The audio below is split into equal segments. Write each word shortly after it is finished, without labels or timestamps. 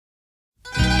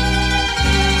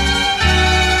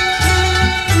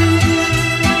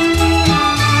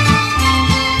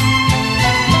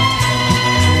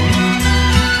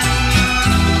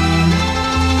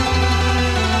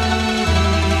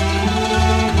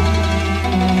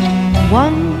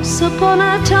Once upon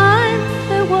a time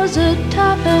there was a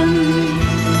tavern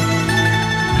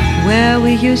where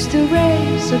we used to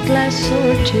raise a glass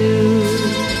or two.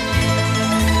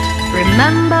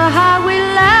 Remember how we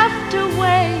laughed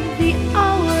away the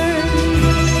hours,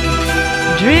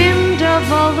 dreamed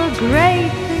of all the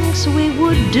great things we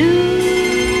would do.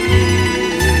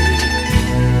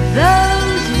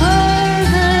 Those were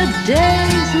the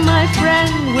days, my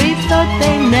friend, we thought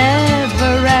they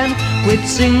never end. We'd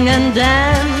sing and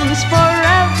dance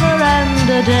forever and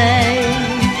a day.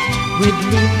 We'd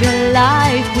live a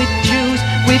life we'd choose,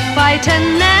 we'd fight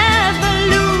and never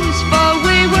lose, for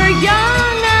we were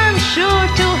young and sure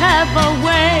to have our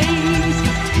ways.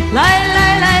 Lie,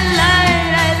 lie, lie, lie,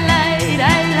 lie, lie,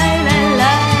 lie, lie, lie,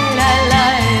 lie, lie, lie,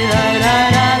 lie, lie,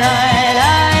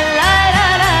 lie,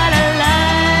 lie, lie, lie.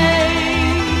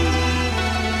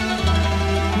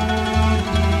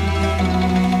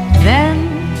 Then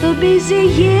the busy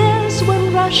years went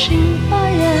rushing by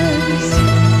us.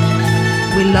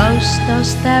 We lost our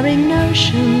staring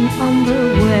notion on the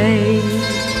way.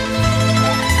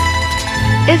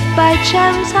 If by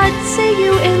chance I'd see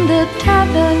you in the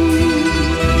tavern,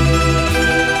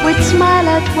 we'd smile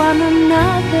at one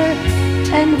another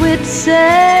and we'd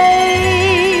say,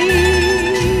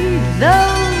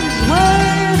 those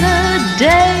were the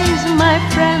days, my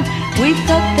friend, we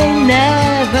thought they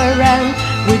never end.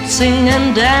 We'd sing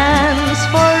and dance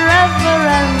forever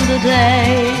and a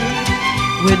day.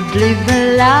 We'd live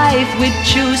a life we'd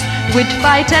choose, we'd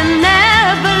fight and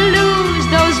never lose.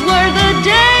 Those were the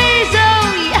days, oh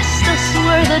yes, those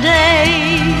were the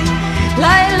days.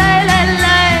 Lie, lie, lie,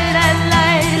 lie, lie,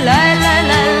 lie, lie, lie,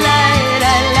 lie, lie, lie,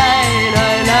 lie,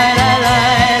 lie, lie, lie, lie,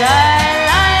 lie.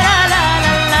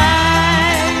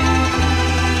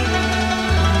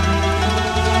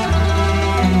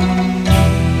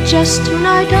 Just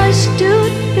tonight I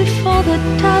stood before the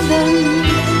tavern.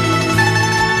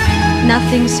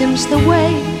 Nothing seems the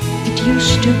way it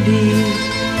used to be.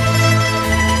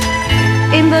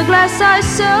 In the glass I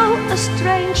saw a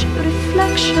strange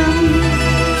reflection.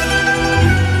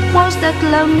 Was that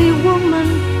lonely woman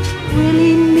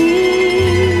really me?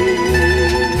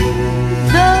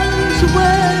 Those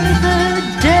were the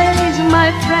days, my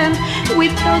friend, we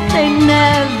thought they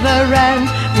never end.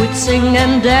 We'd sing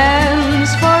and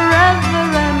dance forever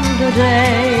and a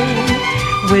day.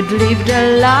 We'd live the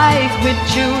life we'd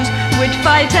choose, we'd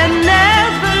fight and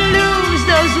never lose.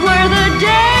 Those were the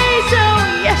days, oh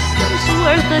yes, those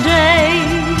were the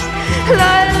days.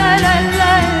 Lie, lie, lie,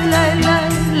 lie, lie, lie,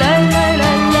 lie, lie,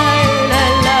 lie, lie,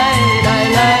 lie, lie, lie,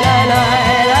 lie, lie, lie.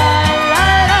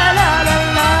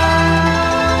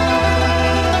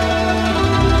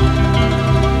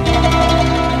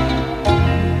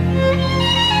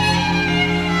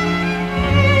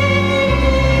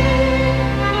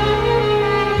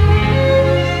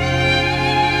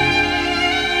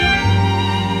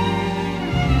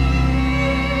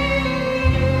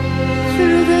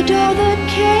 The door there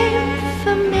came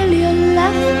familiar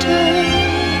laughter.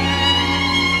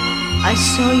 I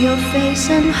saw your face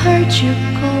and heard you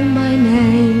call my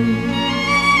name.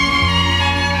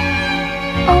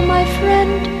 Oh my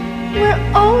friend, we're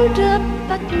older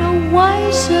but no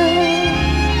wiser,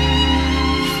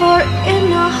 for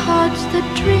in our hearts the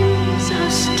dreams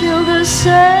are still the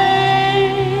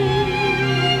same.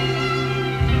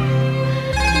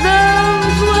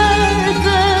 Those were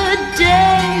the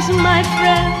days, my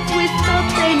friend, we thought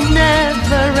they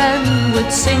never end.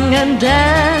 We'd sing and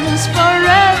dance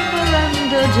forever and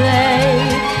a day.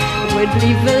 We'd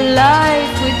live a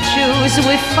life we'd choose,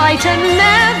 we'd fight and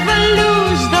never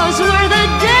lose. Those were the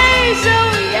days,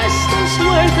 oh yes, those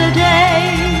were the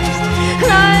days.